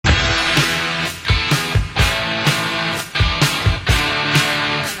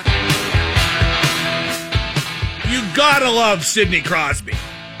Gotta love Sidney Crosby.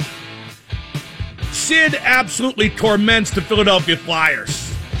 Sid absolutely torments the Philadelphia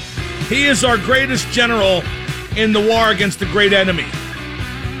Flyers. He is our greatest general in the war against the great enemy.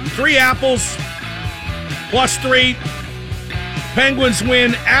 3 apples, +3. Penguins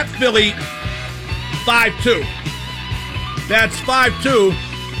win at Philly 5-2. That's 5-2,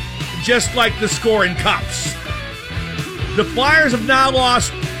 just like the score in cups. The Flyers have now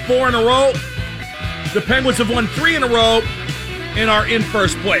lost 4 in a row. The Penguins have won 3 in a row and are in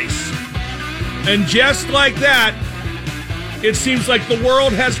first place. And just like that, it seems like the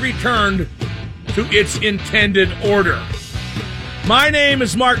world has returned to its intended order. My name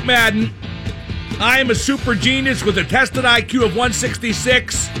is Mark Madden. I am a super genius with a tested IQ of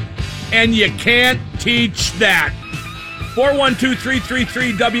 166, and you can't teach that.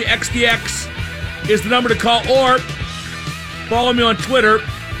 412-333-WXDX is the number to call, or follow me on Twitter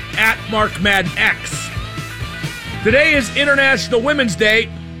at MarkMaddenX. Today is International Women's Day,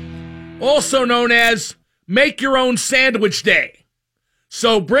 also known as Make Your Own Sandwich Day.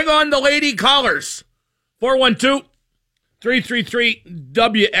 So bring on the lady callers.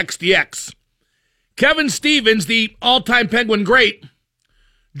 412-333-WXDX. Kevin Stevens, the all-time Penguin great,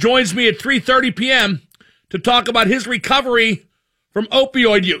 joins me at 3:30 p.m. to talk about his recovery from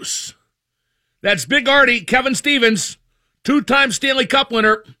opioid use. That's Big Artie, Kevin Stevens, 2-time Stanley Cup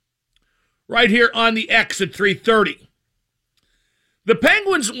winner, right here on the X at 3:30. The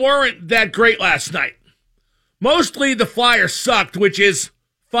Penguins weren't that great last night. Mostly the Flyers sucked, which is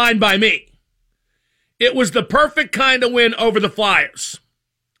fine by me. It was the perfect kind of win over the Flyers.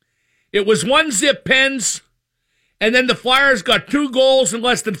 It was 1-zip Pens, and then the Flyers got 2 goals in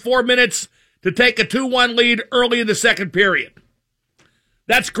less than 4 minutes to take a 2-1 lead early in the second period.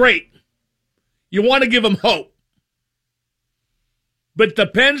 That's great. You want to give them hope. But the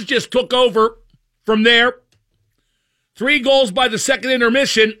Pens just took over from there. 3 goals by the second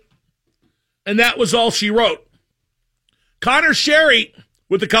intermission, and that was all she wrote. Connor Sherry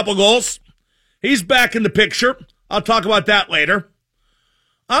with a couple goals. He's back in the picture. I'll talk about that later.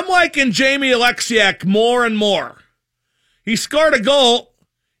 I'm liking Jamie Alexiak more and more. He scored a goal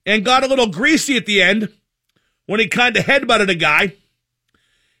and got a little greasy at the end when he kind of headbutted a guy.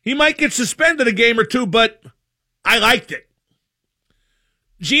 He might get suspended a game or two, but I liked it.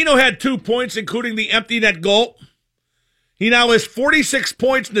 Gino had 2 points, including the empty net goal. He now has 46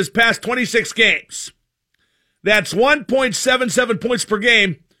 points in his past 26 games. That's 1.77 points per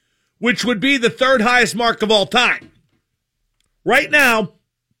game, which would be the 3rd highest mark of all time. Right now,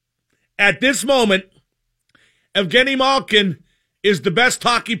 at this moment, Evgeny Malkin is the best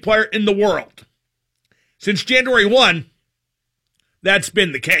hockey player in the world. Since January 1, that's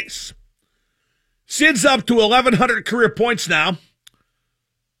been the case. Sid's up to 1,100 career points now.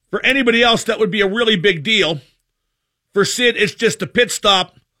 For anybody else, that would be a really big deal. For Sid, it's just a pit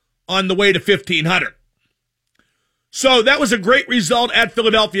stop on the way to 1,500. So that was a great result at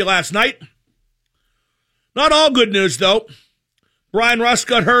Philadelphia last night. Not all good news, though. Brian Rust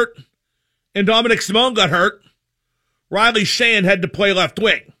got hurt, and Dominic Simone got hurt. Riley Sheahan had to play left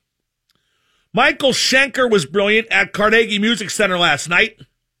wing. Michael Schenker was brilliant at Carnegie Music Center last night.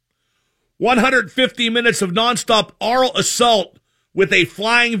 150 minutes of nonstop oral assault with a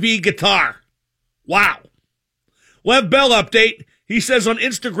flying V guitar. Wow. Lev Bell update. He says on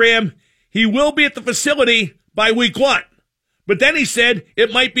Instagram he will be at the facility by week 1. But then he said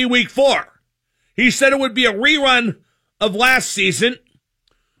it might be week 4. He said it would be a rerun of last season.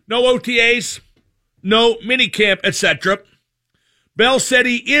 No OTAs, no minicamp, etc. Bell said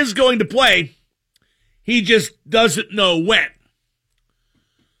he is going to play. He just doesn't know when.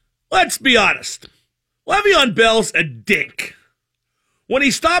 Let's be honest. Le'Veon Bell's a dink. When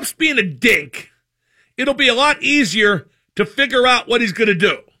he stops being a dink, it'll be a lot easier to figure out what he's going to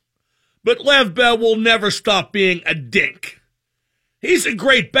do. But Lev Bell will never stop being a dink. He's a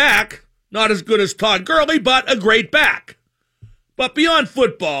great back. Not as good as Todd Gurley, but a great back. But beyond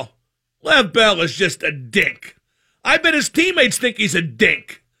football, Lev Bell is just a dink. I bet his teammates think he's a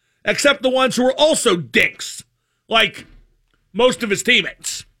dink, except the ones who are also dinks, like most of his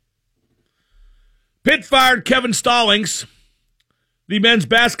teammates. Pitt fired Kevin Stallings, the men's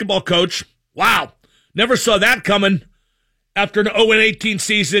basketball coach. Wow, never saw that coming after an 0-18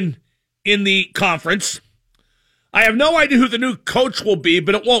 season in the conference. I have no idea who the new coach will be,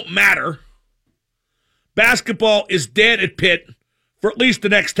 but it won't matter. Basketball is dead at Pitt for at least the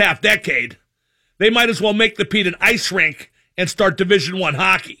next half decade. They might as well make the Pitt an ice rink and start Division I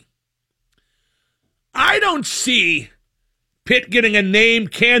hockey. I don't see Pitt getting a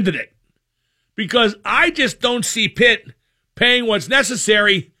named candidate because I just don't see Pitt paying what's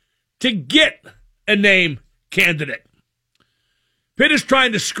necessary to get a name candidate. Pitt is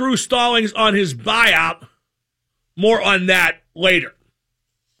trying to screw Stallings on his buyout. More on that later.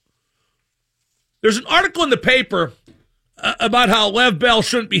 There's an article in the paper about how Lev Bell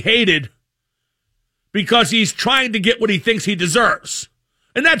shouldn't be hated because he's trying to get what he thinks he deserves.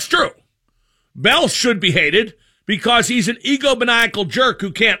 And that's true. Bell should be hated because he's an egomaniacal jerk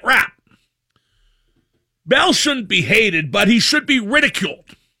who can't rap. Bell shouldn't be hated, but he should be ridiculed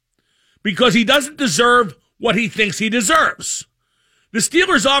because he doesn't deserve what he thinks he deserves. The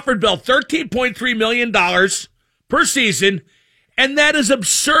Steelers offered Bell $13.3 million per season, and that is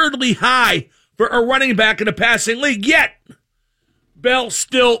absurdly high for a running back in a passing league. Yet, Bell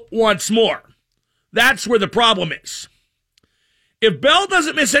still wants more. That's where the problem is. If Bell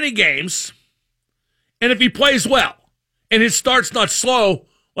doesn't miss any games, and if he plays well, and his start's not slow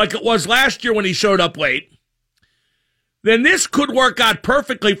like it was last year when he showed up late, then this could work out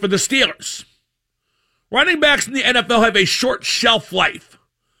perfectly for the Steelers. Running backs in the NFL have a short shelf life.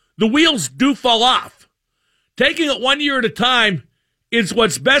 The wheels do fall off. Taking it 1 year at a time is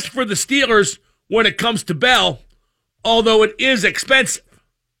what's best for the Steelers when it comes to Bell, although it is expensive.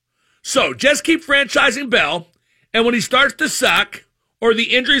 So just keep franchising Bell, and when he starts to suck or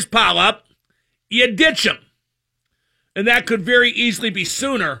the injuries pile up, you ditch him. And that could very easily be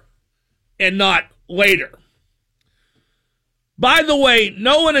sooner and not later. By the way,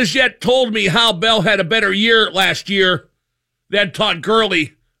 no one has yet told me how Bell had a better year last year than Todd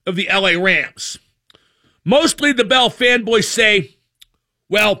Gurley of the LA Rams. Mostly the Bell fanboys say,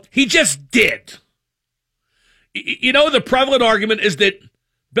 well, he just did. You know, the prevalent argument is that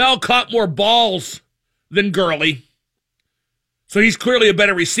Bell caught more balls than Gurley, so he's clearly a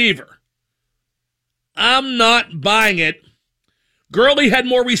better receiver. I'm not buying it. Gurley had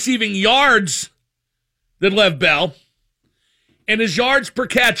more receiving yards than Lev Bell, and his yards per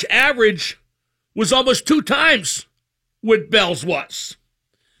catch average was almost 2 times what Bell's was.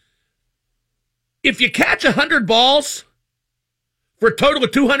 If you catch 100 balls for a total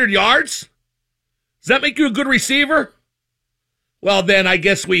of 200 yards, does that make you a good receiver? Well, then I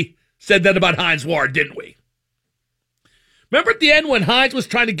guess we said that about Hines Ward, didn't we? Remember at the end when Hines was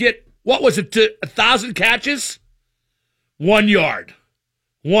trying to get, what was it, to 1,000 catches? 1 yard.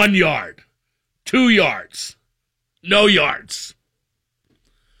 1 yard. 2 yards. No yards.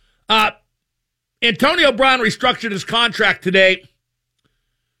 Antonio Brown restructured his contract today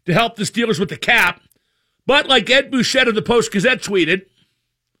to help the Steelers with the cap. But like Ed Bouchette of the Post-Gazette tweeted,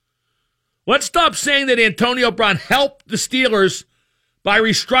 let's stop saying that Antonio Brown helped the Steelers by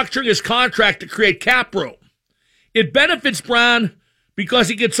restructuring his contract to create cap room. It benefits Brown because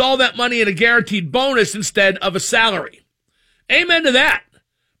he gets all that money in a guaranteed bonus instead of a salary. Amen to that.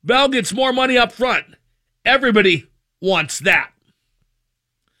 Bell gets more money up front. Everybody wants that.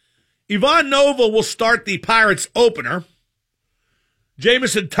 Ivan Nova will start the Pirates opener.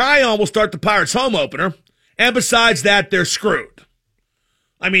 Jamison Tyone will start the Pirates home opener. And besides that, they're screwed.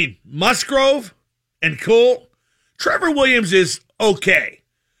 I mean, Musgrove and Cool. Trevor Williams is okay.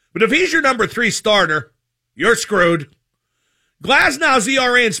 But if he's your number 3 starter, you're screwed. Glasnow's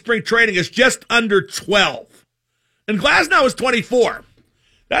ERA in spring training is just under 12. And Glasnow is 24.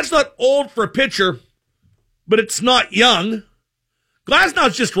 That's not old for a pitcher, but it's not young.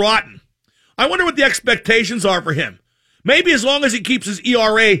 Glasnow's just rotten. I wonder what the expectations are for him. Maybe as long as he keeps his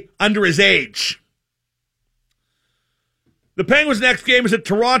ERA under his age. The Penguins' next game is at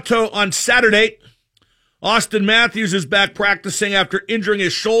Toronto on Saturday. Austin Matthews is back practicing after injuring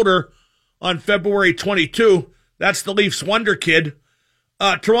his shoulder on February 22. That's the Leafs' wonder kid.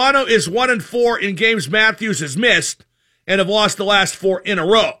 Toronto is 1-4 in games Matthews has missed and have lost the last 4 in a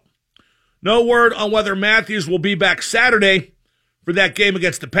row. No word on whether Matthews will be back Saturday for that game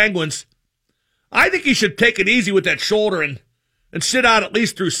against the Penguins. I think he should take it easy with that shoulder and sit out at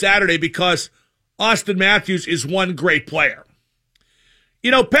least through Saturday because Austin Matthews is one great player.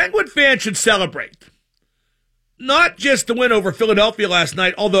 You know, Penguin fans should celebrate. Not just the win over Philadelphia last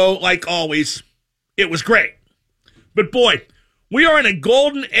night, although, like always, it was great. But boy, we are in a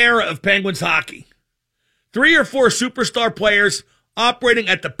golden era of Penguins hockey. 3 or 4 superstar players operating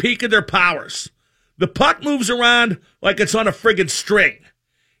at the peak of their powers. The puck moves around like it's on a friggin' string.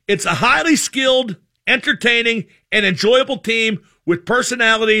 It's a highly skilled, entertaining, and enjoyable team with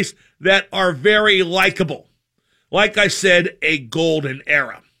personalities that are very likable. Like I said, a golden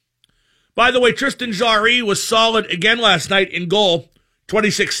era. By the way, Tristan Jarry was solid again last night in goal,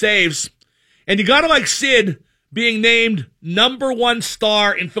 26 saves. And you gotta like Sid being named number 1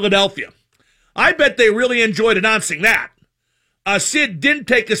 star in Philadelphia. I bet they really enjoyed announcing that. Sid didn't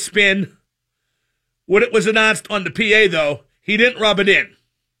take a spin when it was announced on the PA, though. He didn't rub it in.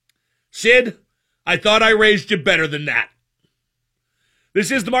 Sid, I thought I raised you better than that.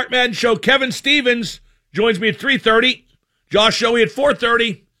 This is the Mark Madden Show. Kevin Stevens joins me at 3:30. Josh Shoey at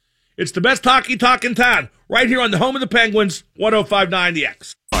 4:30. It's the best hockey talk in town, right here on the home of the Penguins, 105.9 The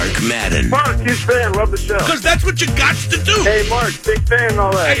X. Mark Madden. Mark, huge fan. Love the show. Because that's what you got to do. Hey, Mark, big fan and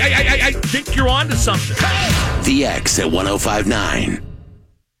all that. I think you're on to something. The X at 105.9.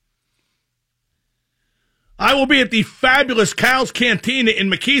 I will be at the fabulous Cal's Cantina in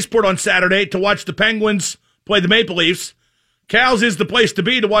McKeesport on Saturday to watch the Penguins play the Maple Leafs. Cal's is the place to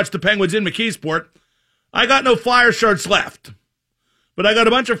be to watch the Penguins in McKeesport. I got no Flyer shirts left, but I got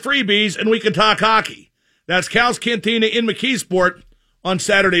a bunch of freebies and we can talk hockey. That's Cal's Cantina in McKeesport on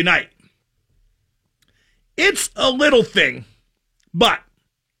Saturday night. It's a little thing, but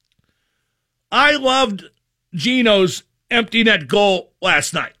I loved Gino's empty net goal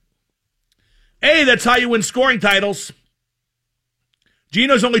last night. Hey, that's how you win scoring titles.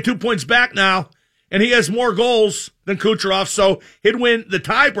 Gino's only 2 points back now, and he has more goals than Kucherov, so he'd win the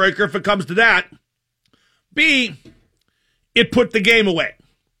tiebreaker if it comes to that. B, it put the game away.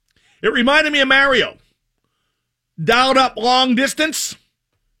 It reminded me of Mario. Dialed up long distance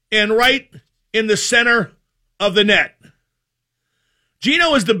and right in the center of the net.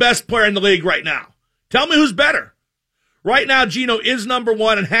 Gino is the best player in the league right now. Tell me who's better. Right now, Gino is number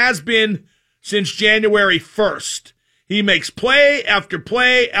one and has been since January 1st. He makes play after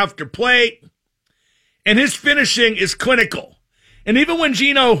play after play, and his finishing is clinical. And even when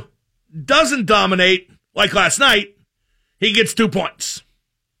Gino doesn't dominate, like last night, he gets 2 points.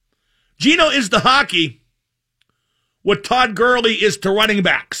 Gino is to hockey what Todd Gurley is to running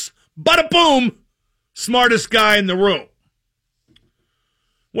backs. Bada boom, smartest guy in the room.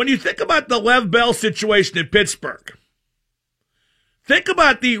 When you think about the Lev Bell situation in Pittsburgh, think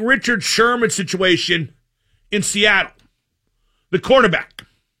about the Richard Sherman situation in Seattle, the quarterback.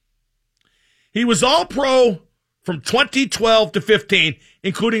 He was all-pro from 2012 to 15,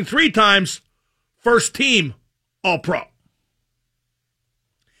 including 3 times first team all-pro.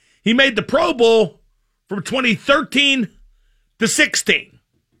 He made the Pro Bowl from 2013 to 16.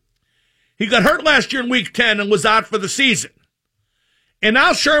 He got hurt last year in Week 10 and was out for the season. And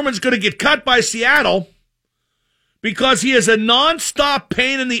now Sherman's going to get cut by Seattle because he is a nonstop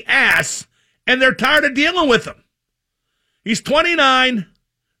pain in the ass, and they're tired of dealing with him. He's 29.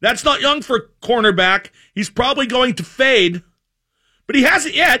 That's not young for a cornerback. He's probably going to fade, but he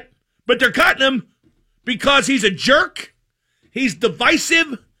hasn't yet. But they're cutting him because he's a jerk, he's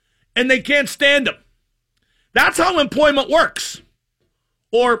divisive, and they can't stand him. That's how employment works,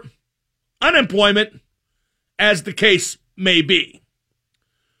 or unemployment, as the case may be.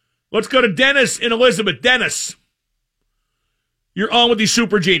 Let's go to Dennis in Elizabeth. Dennis, you're on with the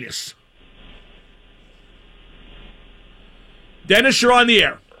Super Genius. Dennis, you're on the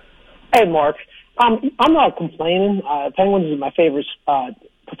air. Hey, Mark. I'm not complaining. Penguins is my favorite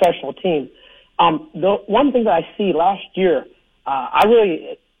professional team. The one thing that I see last year, I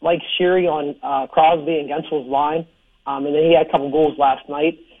really liked Sherry on Crosby and Gensel's line, and then he had a couple goals last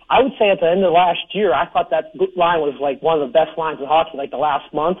night. I would say at the end of last year, I thought that line was like one of the best lines in hockey, like the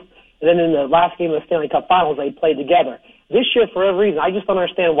last month. And then in the last game of the Stanley Cup Finals, they played together. This year, for every reason, I just don't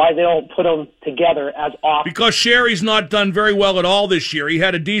understand why they don't put them together as often. Because Sherry's not done very well at all this year. He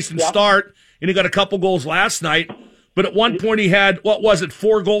had a decent start, and he got a couple goals last night. But at one point, he had,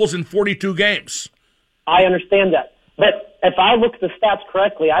 4 goals in 42 games. I understand that. But if I look at the stats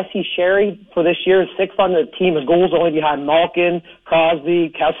correctly, I see Sherry for this year is 6th on the team of goals, only behind Malkin, Crosby,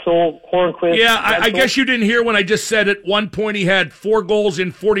 Kessel, Hornquist. Yeah, I guess you didn't hear when I just said at one point he had 4 goals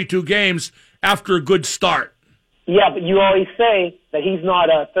in 42 games after a good start. Yeah, but you always say that he's not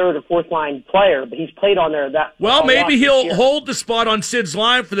a third or fourth line player, but he's played on there that. Well, maybe he'll hold the spot on Sid's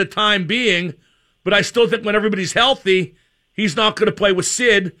line for the time being, but I still think when everybody's healthy, he's not going to play with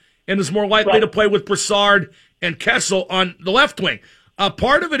Sid and is more likely to play with Brassard and Kessel on the left wing.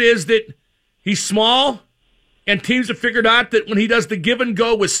 Part of it is that he's small, and teams have figured out that when he does the give and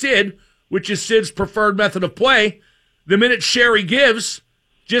go with Sid, which is Sid's preferred method of play, the minute Sherry gives,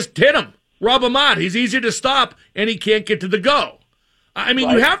 just hit him, rub him out. He's easy to stop, and he can't get to the go. I mean,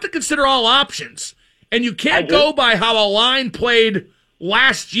 you have to consider all options, and you can't go by how a line played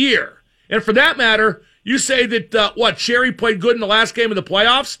last year. And for that matter, you say that, Sherry played good in the last game of the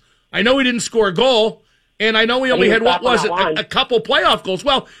playoffs? I know he didn't score a goal, and I know he only had, a couple playoff goals.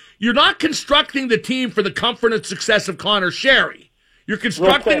 Well, you're not constructing the team for the comfort and success of Connor Sherry. You're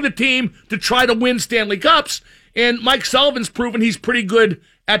constructing the team to try to win Stanley Cups, and Mike Sullivan's proven he's pretty good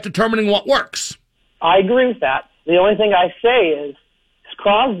at determining what works. I agree with that. The only thing I say is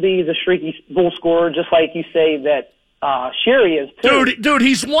Crosby is a streaky goal scorer, just like you say that Sherry is too. Dude,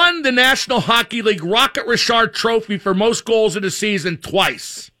 he's won the National Hockey League Rocket Richard Trophy for most goals in a season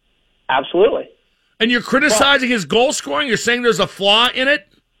twice. Absolutely. And you're criticizing his goal scoring? You're saying there's a flaw in it?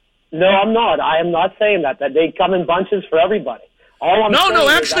 No, I'm not. I am not saying that they come in bunches for everybody. No,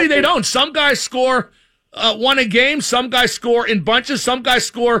 actually they don't. Some guys score one a game. Some guys score in bunches. Some guys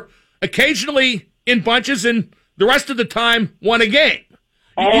score occasionally in bunches, and the rest of the time one a game.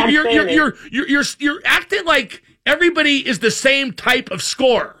 You're acting like everybody is the same type of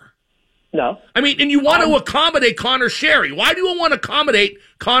scorer. No. I mean, and you want to accommodate Connor Sherry. Why do you want to accommodate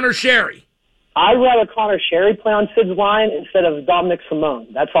Connor Sherry? I'd rather Connor Sherry play on Sid's line instead of Dominic Simone.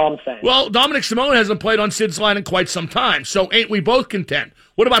 That's all I'm saying. Well, Dominic Simone hasn't played on Sid's line in quite some time, so ain't we both content?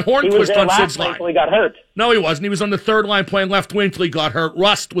 What about Hornquist on Sid's line? Until he got hurt. No, he wasn't. He was on the third line playing left wing till he got hurt.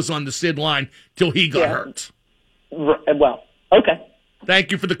 Rust was on the Sid line till he got hurt. Well, okay.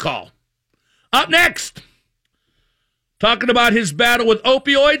 Thank you for the call. Up next, talking about his battle with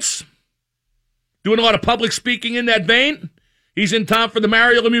opioids, doing a lot of public speaking in that vein. He's in town for the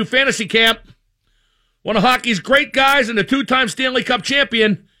Mario Lemieux Fantasy Camp. One of hockey's great guys and a two-time Stanley Cup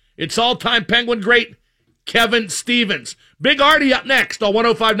champion. It's all-time Penguin great Kevin Stevens. Big Artie up next on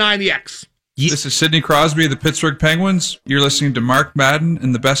 105.9 The X. This is Sidney Crosby of the Pittsburgh Penguins. You're listening to Mark Madden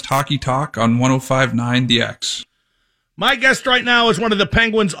and the best hockey talk on 105.9 The X. My guest right now is one of the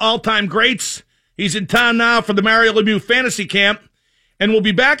Penguins' all-time greats. He's in town now for the Mario Lemieux Fantasy Camp and will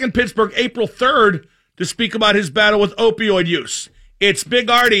be back in Pittsburgh April 3rd to speak about his battle with opioid use. It's Big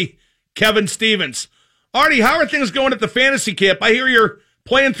Artie, Kevin Stevens. Artie, how are things going at the fantasy camp? I hear you're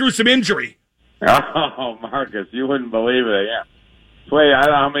playing through some injury. Oh, Marcus, you wouldn't believe it. Yeah. I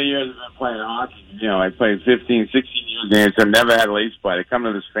don't know how many years I've been playing hockey. You know, I played 15, 16 years games. I've never had lace bite. I come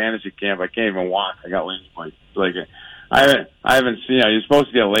to this fantasy camp. I can't even walk. I got lace bite. It's like, I haven't seen, you're supposed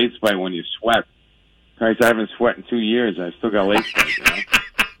to get a lace bite when you sweat. Christ, I haven't sweat in 2 years. I still got lace bite. You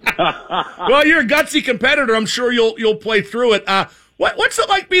know? Well, you're a gutsy competitor. I'm sure you'll play through it. What's it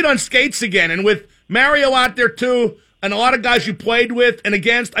like being on skates again? And with Mario out there, too, and a lot of guys you played with and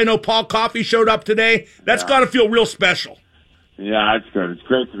against. I know Paul Coffey showed up today. That's got to feel real special. Yeah, it's good. It's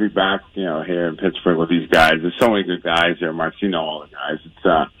great to be back, here in Pittsburgh with these guys. There's so many good guys there, Mark. You know all the guys. It's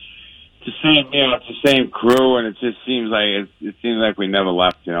the same, it's the same crew, and it just seems like we never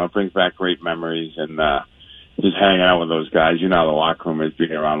left. It brings back great memories, and just hanging out with those guys. You know how the locker room is,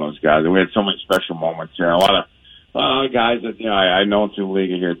 being around those guys. And we had so many special moments here. A lot of guys that I know through the league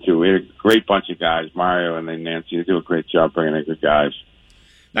here too. We had a great bunch of guys, Mario and then Nancy. They do a great job bringing in good guys.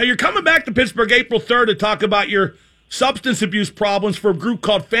 Now you're coming back to Pittsburgh April 3rd to talk about your substance abuse problems for a group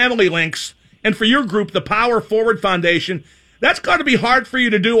called Family Links, and for your group, the Power Forward Foundation. That's got to be hard for you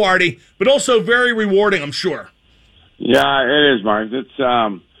to do, Artie, but also very rewarding, I'm sure. Yeah, it is, Mark. It's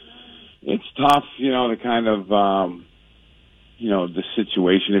tough, to kind of. The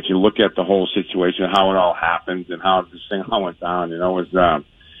situation, if you look at the whole situation, how it all happened and how this thing all went down, it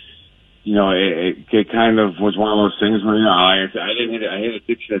kind of was one of those things where, I didn't hit it. I hit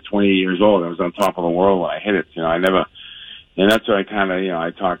addiction at 28 years old. I was on top of the world when I hit it. And that's what I kind of,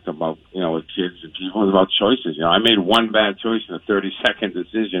 I talked about, with kids and people. It was about choices. I made one bad choice in a 30-second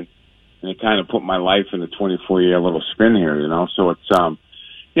decision, and it kind of put my life in a 24-year little spin here, So it's,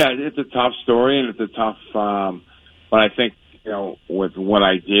 it's a tough story, and it's a tough, but I think, with what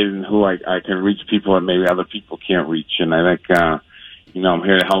I did and who I can reach people that maybe other people can't reach. And I think, I'm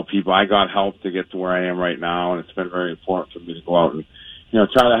here to help people. I got help to get to where I am right now, and it's been very important for me to go out and,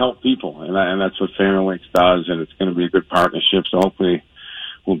 try to help people. And that's what Family Links does, and it's going to be a good partnership. So hopefully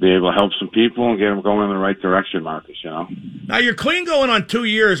we'll be able to help some people and get them going in the right direction, Marcus, Now, you're clean going on 2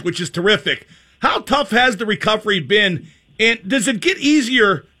 years, which is terrific. How tough has the recovery been, and does it get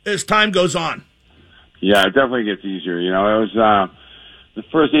easier as time goes on? Yeah, it definitely gets easier. It was the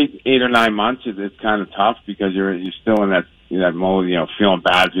first 8 or 9 months. It's kind of tough because you're still in that mode. Feeling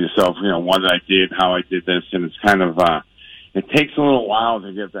bad for yourself. What I did, how I did this, and it's kind of it takes a little while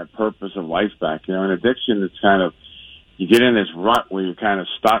to get that purpose of life back. In addiction, it's kind of you get in this rut where you're kind of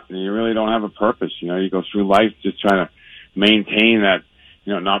stuck and you really don't have a purpose. You go through life just trying to maintain that.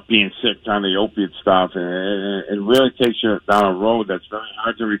 Not being sick, trying the opiate stuff, and it really takes you down a road that's very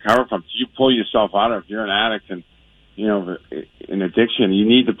hard to recover from. So you pull yourself out of it. If you're an addict and, in addiction, you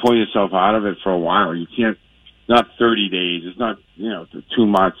need to pull yourself out of it for a while. You can't, not 30 days. It's not, 2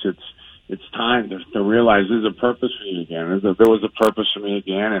 months. It's time to realize there's a purpose for you again. There was a purpose for me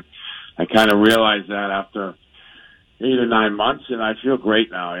again, and I kind of realized that after 8 or 9 months, and I feel great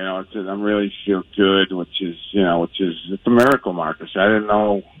now. I really feel good, which is it's a miracle, Marcus. I didn't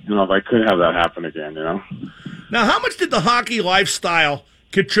know, if I could have that happen again. Now, how much did the hockey lifestyle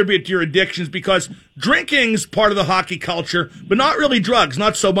contribute to your addictions? Because drinking's part of the hockey culture, but not really drugs,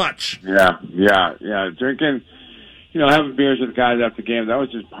 not so much. Yeah. Drinking, having beers with guys after games, that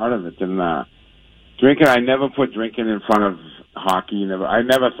was just part of it. And drinking, I never put drinking in front of hockey. I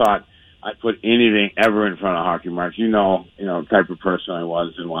never thought I'd put anything ever in front of hockey, Mark. The type of person I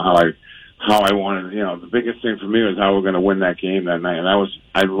was and how I wanted. The biggest thing for me was how we're going to win that game that night, and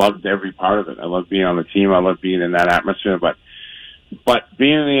I loved every part of it. I loved being on the team. I loved being in that atmosphere. But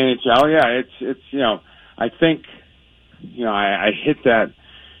being in the NHL, it's I think I hit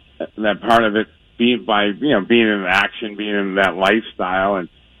that part of it being in action, being in that lifestyle, and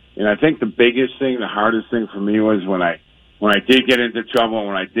I think the biggest thing, the hardest thing for me was when I did get into trouble,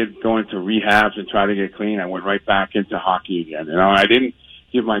 when I did go into rehabs and try to get clean, I went right back into hockey again. I didn't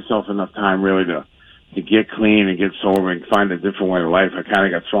give myself enough time really to get clean and get sober and find a different way of life. I kind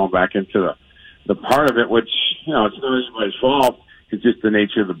of got thrown back into the part of it, which, it's not anybody's fault. It's just the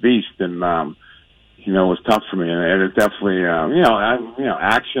nature of the beast. And, it was tough for me. And it's definitely,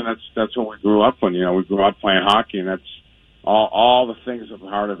 action, that's what we grew up on. We grew up playing hockey, and that's all the things that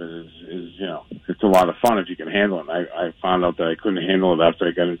part of it is it's a lot of fun if you can handle it. I found out that I couldn't handle it after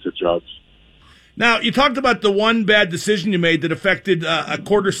I got into drugs. Now, you talked about the one bad decision you made that affected a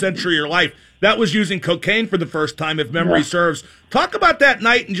quarter century of your life. That was using cocaine for the first time, if memory serves. Talk about that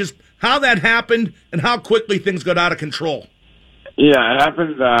night and just how that happened and how quickly things got out of control. Yeah, it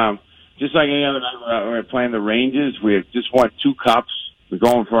happened just like any other night when we were playing the Rangers. We had just won 2 cups. We're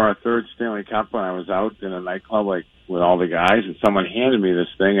going for our 3rd Stanley Cup when I was out in a nightclub with all the guys, and someone handed me this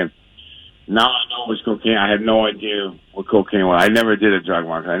thing, and now I know it was cocaine. I had no idea what cocaine was. I never did a drug,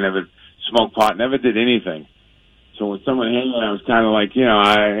 Mark. I never smoked pot, never did anything. So when someone handed it, I was kind of like,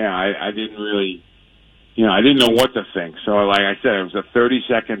 I didn't really, I didn't know what to think. So like I said, it was a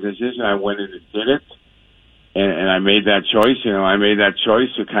 30-second decision. I went in and did it, and I made that choice. I made that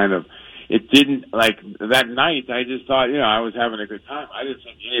choice to kind of, it didn't, like that night, I just thought, I was having a good time. I didn't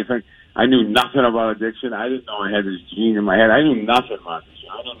think anything. I knew nothing about addiction. I didn't know I had this gene in my head. I knew nothing, Mark.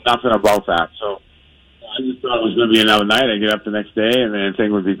 I knew nothing about that. So I just thought it was going to be another night. I'd get up the next day and then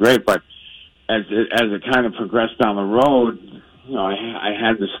everything would be great. But as it kind of progressed down the road, I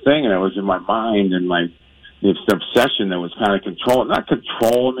had this thing and it was in my mind and this obsession that was kind of not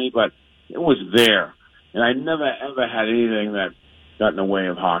controlling me, but it was there. And I never ever had anything that got in the way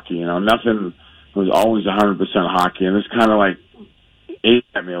of hockey. Nothing was always 100% hockey. And it's kind of like ate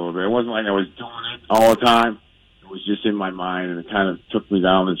at me a little bit. It wasn't like I was doing it all the time. It was just in my mind, and it kind of took me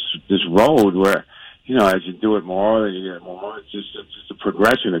down this road where, as you do it more, then you get more. It's just a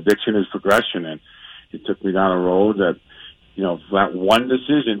progression. Addiction is progression, and it took me down a road that, that one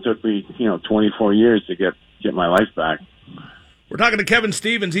decision took me, 24 years to get my life back. We're talking to Kevin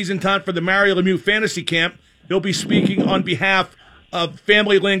Stevens. He's in town for the Mario Lemieux Fantasy Camp. He'll be speaking on behalf of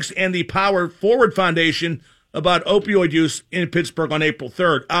Family Links and the Power Forward Foundation about opioid use in Pittsburgh on April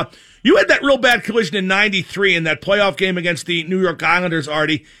 3rd. You had that real bad collision in '93 in that playoff game against the New York Islanders,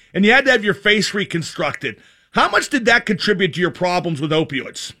 Artie, and you had to have your face reconstructed. How much did that contribute to your problems with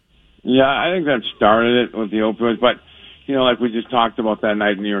opioids? Yeah, I think that started it with the opioids, but, like we just talked about that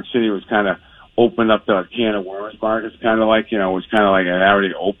night in New York City, it was kind of opened up the can of worms, Mark. It's kind of like, it was kind of like it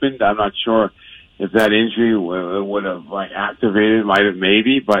already opened. I'm not sure if that injury would have activated,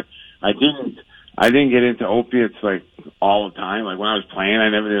 maybe, but I didn't get into opiates all the time. Like when I was playing, I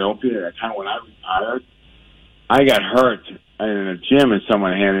never did opiates. When I retired, I got hurt in a gym and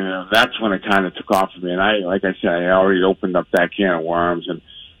someone handed me. That's when it kind of took off for me. And I already opened up that can of worms, and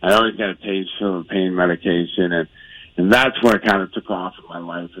I always got a taste for pain medication, and that's where it kind of took off in my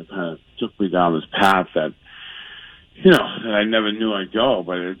life. It kind of took me down this path that that I never knew I'd go.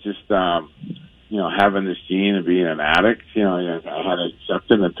 But it just having this gene and being an addict, I had to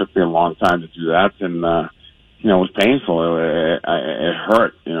accept it, and it took me a long time to do that, and it was painful. It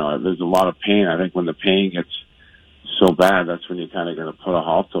hurt. There's a lot of pain. I think when the pain gets so bad, that's when you kind of got to put a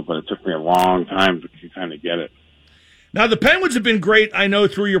halt to it. But it took me a long time to kind of get it. Now, the Penguins have been great, I know,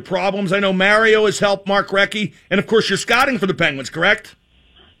 through your problems. I know Mario has helped Mark Recchi, and, of course, you're scouting for the Penguins, correct?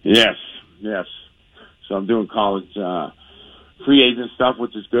 Yes. So I'm doing college free agent stuff,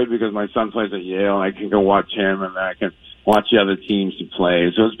 which is good because my son plays at Yale, and I can go watch him, and I can watch the other teams he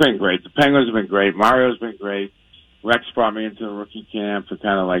plays. So it's been great. The Penguins have been great. Mario's been great. Rex brought me into the rookie camp, and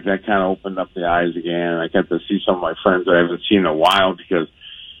that kind of opened up the eyes again. I got to see some of my friends that I haven't seen in a while because,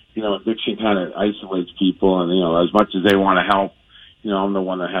 addiction kind of isolates people, and, as much as they want to help, I'm the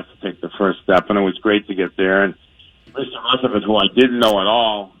one that has to take the first step, and it was great to get there. And Mr. Rutherford, who I didn't know at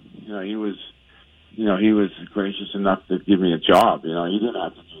all, he was gracious enough to give me a job. He didn't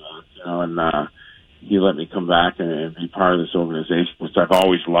have to do that, and he let me come back and be part of this organization, which I've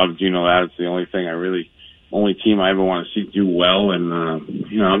always loved. You know that. It's the only team I ever want to see do well. And,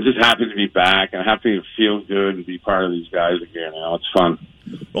 I'm just happy to be back. I'm happy to feel good and be part of these guys again. It's fun.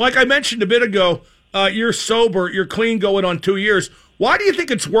 Well, like I mentioned a bit ago, you're sober, you're clean going on 2 years. Why do you think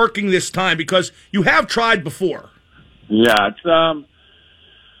it's working this time? Because you have tried before. Yeah, it's,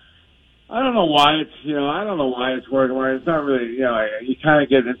 I don't know why it's working. Where it's not really, you kind of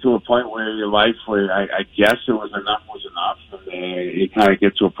get into a point where your life, where I guess it was enough. And you kind of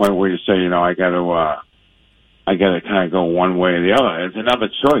get to a point where you say, I got to kind of go one way or the other. It's another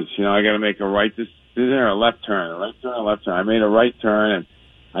choice. I got to make a right decision or a left turn, a left turn. I made a right turn, and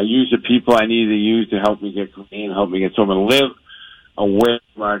I used the people I needed to use to help me get clean, help me get sober, and live a way,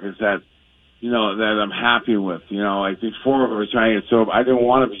 Marcus, that I'm happy with. Like before I was trying to get sober, I didn't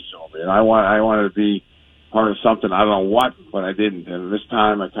want to be sober. I wanted to be part of something. I don't know what, but I didn't. And this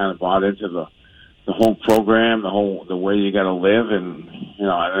time I kind of bought into the whole program, the way you got to live. And,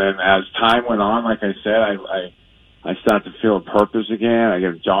 and as time went on, like I said, I started to feel a purpose again. I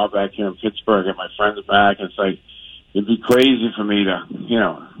get a job back here in Pittsburgh, I get my friends back. It's like, it'd be crazy for me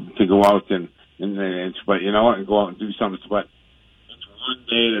to go out and but you know what, and go out and do something. But it's one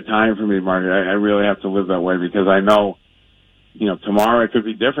day at a time for me, Mark. I really have to live that way, because I know, tomorrow it could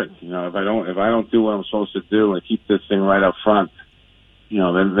be different. If I don't do what I'm supposed to do and keep this thing right up front,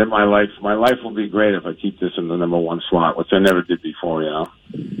 then my life will be great if I keep this in the number one slot, which I never did before,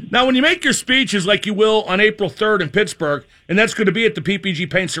 Now, when you make your speeches like you will on April 3rd in Pittsburgh, and that's going to be at the PPG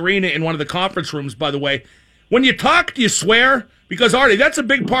Paints Arena in one of the conference rooms, by the way, when you talk, do you swear? Because, Artie, that's a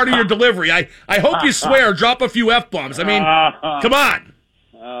big part of your delivery. I hope you swear, drop a few F-bombs. I mean, come on.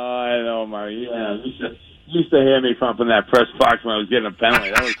 Oh, I know, Mark. Yeah, you used to hear me from that press box when I was getting a penalty.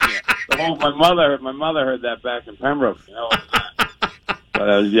 That was my mother heard that back in Pembroke, But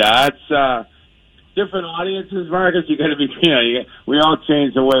it's different audiences, Marcus. You got to be, we all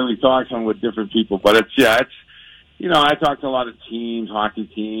change the way we talk with different people. But it's I talk to a lot of teams, hockey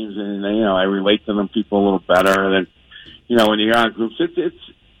teams, and I relate to them people a little better. And then, when you're on groups, it's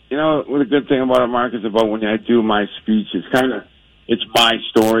what a good thing about it, Marcus, about when I do my speech, it's my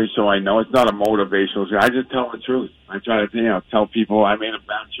story, so I know it's not a motivational story. I just tell the truth. I try to, tell people I made a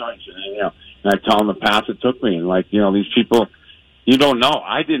bad choice, and I tell them the path it took me, and these people. You don't know.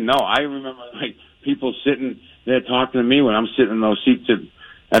 I didn't know. I remember people sitting there talking to me when I'm sitting in those seats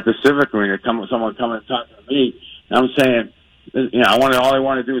at the Civic Arena. Someone coming and talking to me, and I'm saying, all I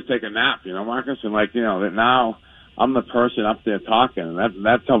want to do is take a nap, Marcus, and that now I'm the person up there talking, and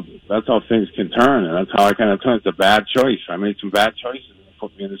that's how things can turn, and that's how I kind of turned. It's a bad choice. I made some bad choices and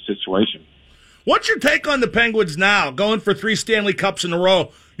put me in this situation. What's your take on the Penguins now, going for 3 Stanley Cups in a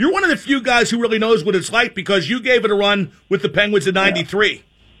row? You're one of the few guys who really knows what it's like, because you gave it a run with the Penguins in '93.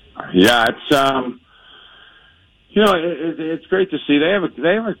 Yeah, it's it's great to see. They have a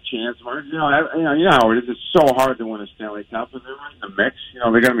chance, Mark. You know how it is. It's so hard to win a Stanley Cup, and they're right in the mix.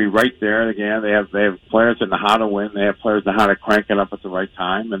 They're going to be right there again. They have players that know how to win. They have players that know how to crank it up at the right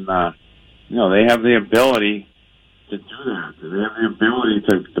time, and they have the ability to do that. They have the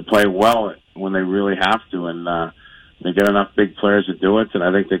ability to play well when they really have to, and they get enough big players to do it, and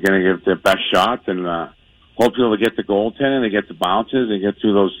I think they're going to give their best shot, and hopefully they'll get the goaltending, they get the bounces, they get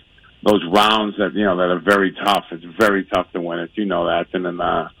through those rounds that that are very tough. It's very tough to win it, that, and then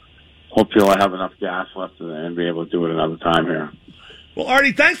hopefully they'll have enough gas left and be able to do it another time here. Well,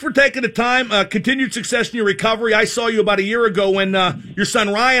 Artie, thanks for taking the time. Continued success in your recovery. I saw you about a year ago when your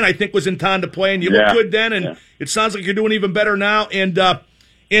son Ryan, I think, was in town to play, and you looked good then, and it sounds like you're doing even better now. And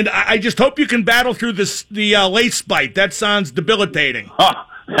I just hope you can battle through the lace bite. That sounds debilitating.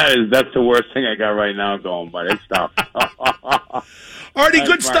 That's the worst thing I got right now going, but it's tough. Artie, thanks,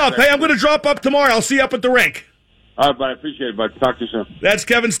 good stuff. Hey, I'm going to drop up tomorrow. I'll see you up at the rink. All right, bud. I appreciate it, bud. Talk to you soon. That's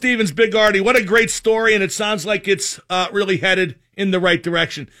Kevin Stevens, Big Artie. What a great story, and it sounds like it's really headed in the right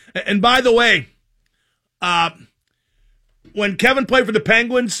direction. And by the way, when Kevin played for the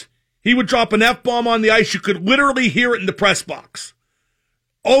Penguins, he would drop an F-bomb on the ice. You could literally hear it in the press box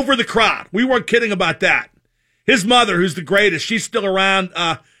over the crowd. We weren't kidding about that. His mother, who's the greatest, she's still around.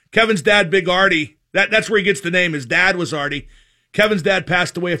 Kevin's dad, Big Artie, that's where he gets the name. His dad was Artie. Kevin's dad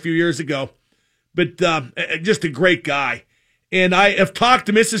passed away a few years ago, but just a great guy. And I have talked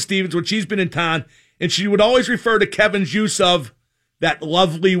to Mrs. Stevens when she's been in town, and she would always refer to Kevin's use of that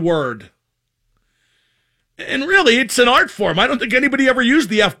lovely word. And really, it's an art form. I don't think anybody ever used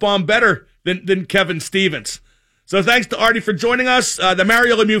the F-bomb better than Kevin Stevens. So thanks to Artie for joining us. The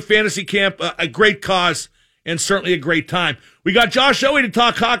Mario Lemieux Fantasy Camp, a great cause and certainly a great time. We got Josh Owie to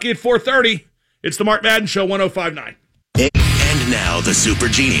talk hockey at 4:30. It's the Mark Madden Show, 105.9. And now, the super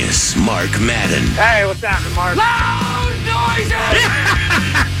genius, Mark Madden. Hey, what's happening, Mark? Loud noises!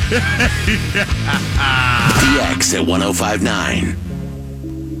 The X at 105.9.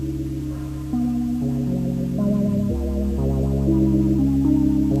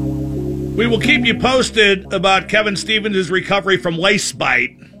 We will keep you posted about Kevin Stevens' recovery from lace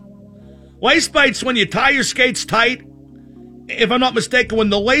bite. Lace bite's when you tie your skates tight. If I'm not mistaken, when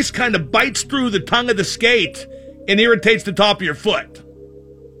the lace kind of bites through the tongue of the skate and irritates the top of your foot.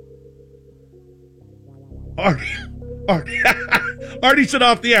 Artie said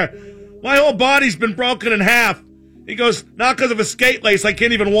off the air, my whole body's been broken in half. He goes, not because of a skate lace, I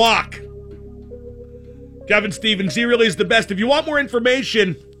can't even walk. Kevin Stevens, he really is the best. If you want more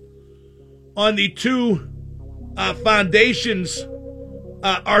information on the two foundations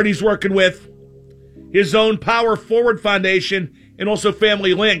Artie's working with, his own Power Forward Foundation and also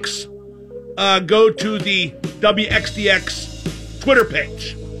Family Links, go to the WXDX Twitter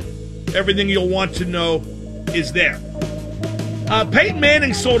page. Everything you'll want to know is there. Peyton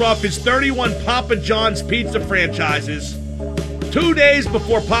Manning sold off his 31 Papa John's pizza franchises 2 days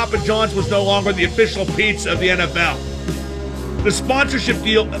before Papa John's was no longer the official pizza of the NFL. The sponsorship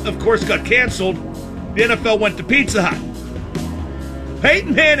deal, of course, got canceled. The NFL went to Pizza Hut.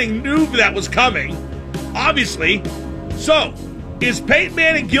 Peyton Manning knew that was coming, obviously. So, is Peyton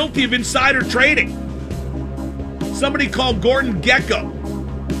Manning guilty of insider trading? Somebody called Gordon Gekko.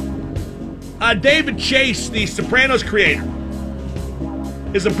 David Chase, the Sopranos creator,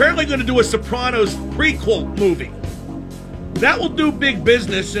 is apparently going to do a Sopranos prequel movie. That will do big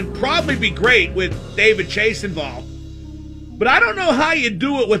business and probably be great with David Chase involved. But I don't know how you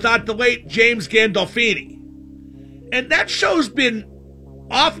do it without the late James Gandolfini. And that show's been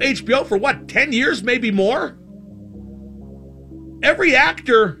off HBO for 10 years, maybe more? Every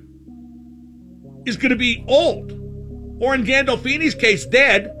actor is going to be old, or in Gandolfini's case,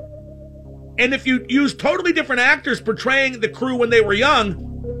 dead. And if you use totally different actors portraying the crew when they were young,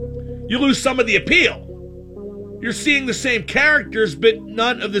 you lose some of the appeal. You're seeing the same characters, but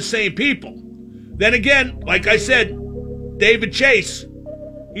none of the same people. Then again, like I said, David Chase,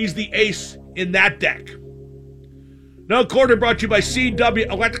 he's the ace in that deck. No Quarter brought to you by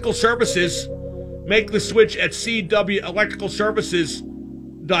CW Electrical Services. Make the switch at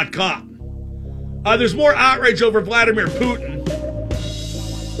CWElectricalServices.com. There's more outrage over Vladimir Putin,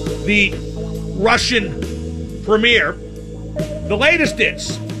 the Russian premier. The latest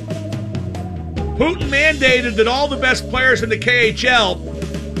is Putin mandated that all the best players in the KHL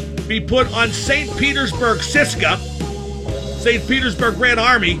be put on St. Petersburg CSKA, St. Petersburg Red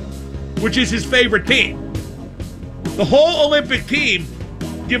Army, which is his favorite team. The whole Olympic team,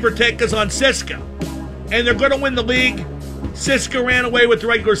 give or take, is on CSKA. And they're going to win the league. CSKA ran away with the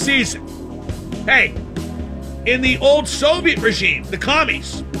regular season. Hey, in the old Soviet regime, the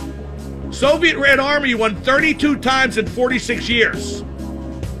commies, Soviet Red Army won 32 times in 46 years.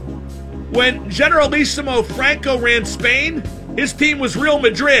 When Generalissimo Franco ran Spain, his team was Real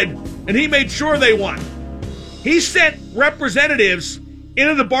Madrid, and he made sure they won. He sent representatives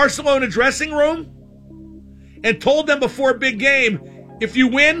into the Barcelona dressing room and told them before a big game, if you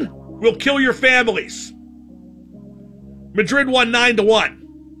win, we'll kill your families. Madrid won 9-1.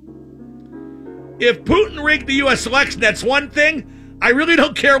 If Putin rigged the U.S. election, that's one thing. I really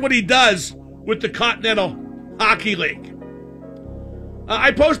don't care what he does with the Continental Hockey League.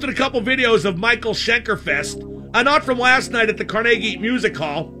 I posted a couple videos of Michael Schenkerfest, not from last night at the Carnegie Music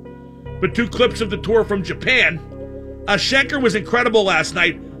Hall, but 2 clips of the tour from Japan. Schenker was incredible last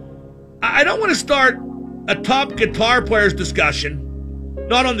night. I don't want to start a top guitar players discussion,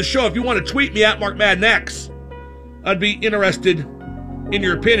 not on the show. If you want to tweet me at Mark Madden X, I'd be interested in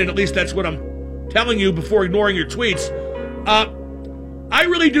your opinion. At least that's what I'm telling you before ignoring your tweets. I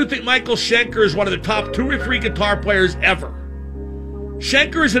really do think Michael Schenker is one of the top 2 or 3 guitar players ever.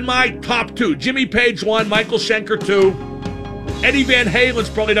 Schenker is in my top 2. Jimmy Page 1, Michael Schenker 2. Eddie Van Halen's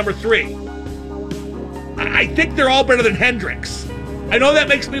probably number 3. I think they're all better than Hendrix. I know that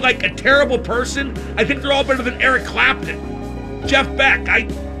makes me like a terrible person. I think they're all better than Eric Clapton, Jeff Beck. I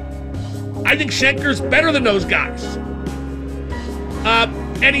think Schenker's better than those guys.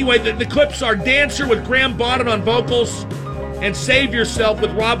 Anyway, the clips are Dancer with Graham Bonnet on vocals and Save Yourself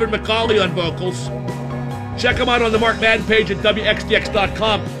with Robin McCauley on vocals. Check them out on the Mark Madden page at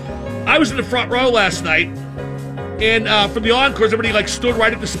WXDX.com. I was in the front row last night, and for the encores, everybody stood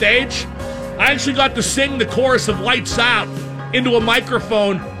right at the stage. I actually got to sing the chorus of Lights Out into a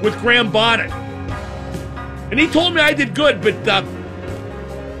microphone with Graham Bonnet. And he told me I did good, but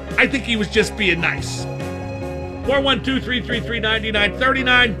I think he was just being nice.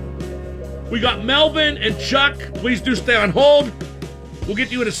 412-333-9939. We got Melvin and Chuck. Please do stay on hold. We'll get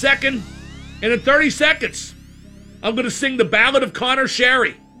to you in a second. And in 30 seconds, I'm going to sing the Ballad of Connor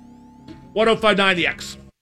Sherry. 105.9 The X.